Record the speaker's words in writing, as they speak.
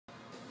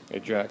Hey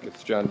Jack,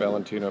 it's John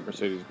Valentino at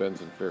Mercedes-Benz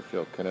in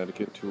Fairfield,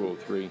 Connecticut,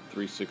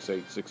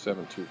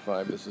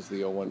 203-368-6725. This is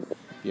the '01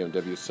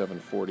 BMW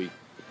 740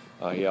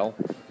 IL.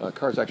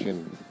 Car's actually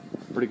in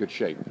pretty good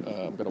shape.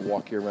 I'm going to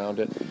walk you around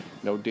it.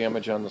 No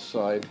damage on the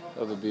side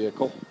of the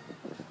vehicle.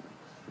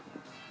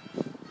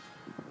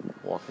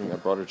 I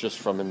brought it just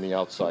from in the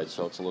outside,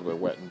 so it's a little bit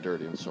wet and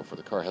dirty and so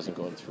forth. The car hasn't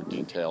gone through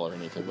detail or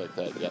anything like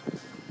that yet.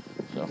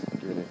 So,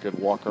 giving a good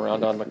walk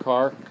around on the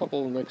car. A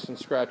couple of nicks and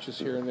scratches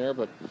here and there,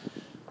 but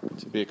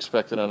to be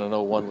expected on an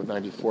 '01 with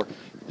 94.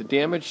 The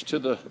damage to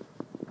the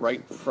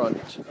right front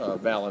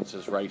valance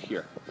is right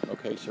here.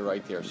 Okay, so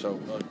right there. So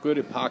a good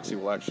epoxy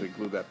will actually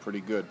glue that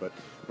pretty good, but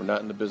we're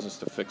not in the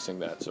business of fixing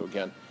that. So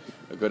again,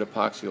 a good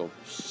epoxy will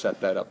set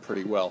that up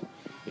pretty well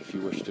if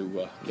you wish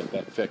to get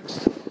that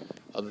fixed.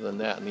 Other than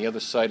that, on the other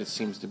side, it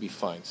seems to be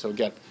fine. So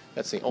again,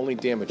 that's the only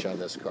damage on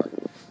this car.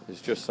 It's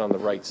just on the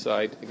right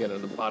side, again,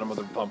 on the bottom of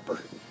the bumper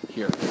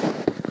here.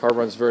 The car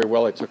runs very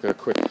well. I took a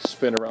quick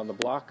spin around the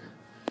block.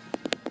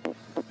 I'm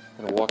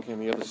going to walk in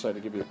the other side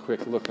to give you a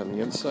quick look on the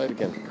inside.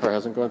 Again, the car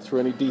hasn't gone through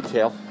any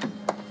detail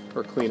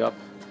or cleanup.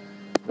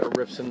 No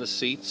rips in the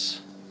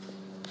seats.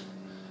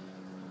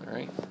 All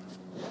right.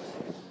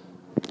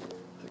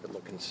 Take a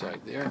look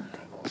inside there.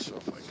 Also,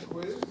 if I can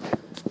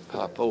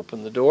pop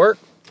open the door.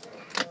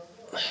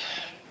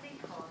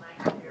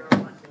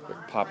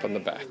 Quick pop on the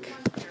back.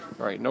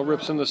 All right, no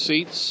rips in the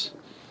seats.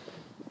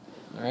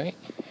 All right,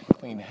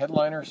 clean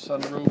headliner,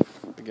 sunroof.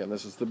 Again,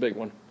 this is the big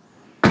one.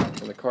 And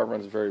the car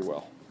runs very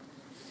well.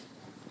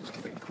 Just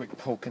give it a quick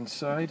poke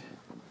inside.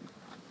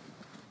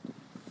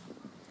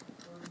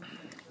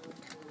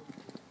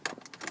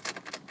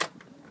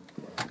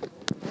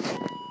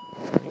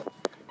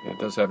 And it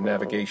does have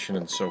navigation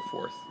and so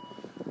forth.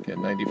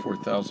 Again,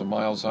 94,000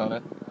 miles on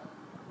it.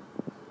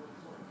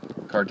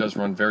 The car does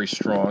run very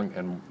strong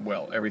and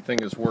well.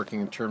 Everything is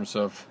working in terms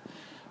of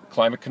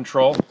climate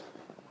control.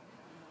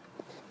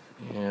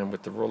 And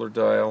with the roller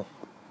dial,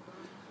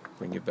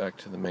 bring you back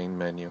to the main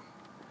menu.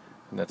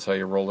 And that's how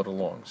you roll it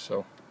along.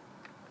 So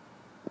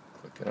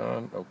click it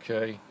on,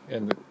 okay,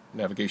 and the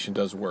navigation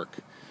does work.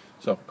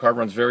 So car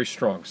runs very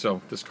strong, so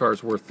this car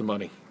is worth the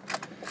money.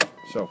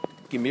 So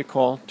give me a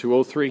call,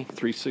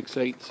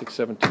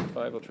 203-368-6725.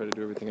 I'll try to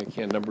do everything I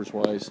can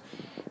numbers-wise.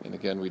 And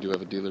again, we do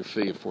have a dealer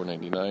fee of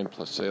 $4.99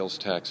 plus sales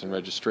tax and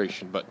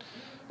registration, but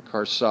the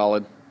car's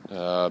solid.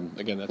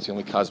 Again, that's the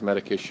only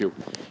cosmetic issue.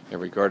 And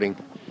regarding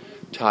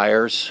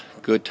tires,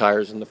 good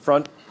tires in the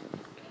front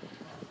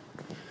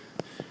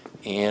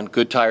and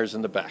good tires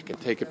in the back. And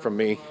take it from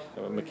me,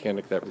 I'm a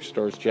mechanic that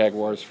restores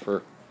Jaguars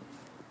for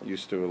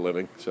used to a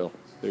living. So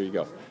there you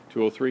go.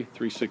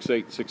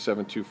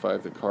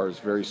 203-368-6725. The car is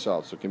very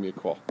solid, so give me a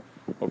call.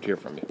 Hope to hear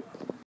from you.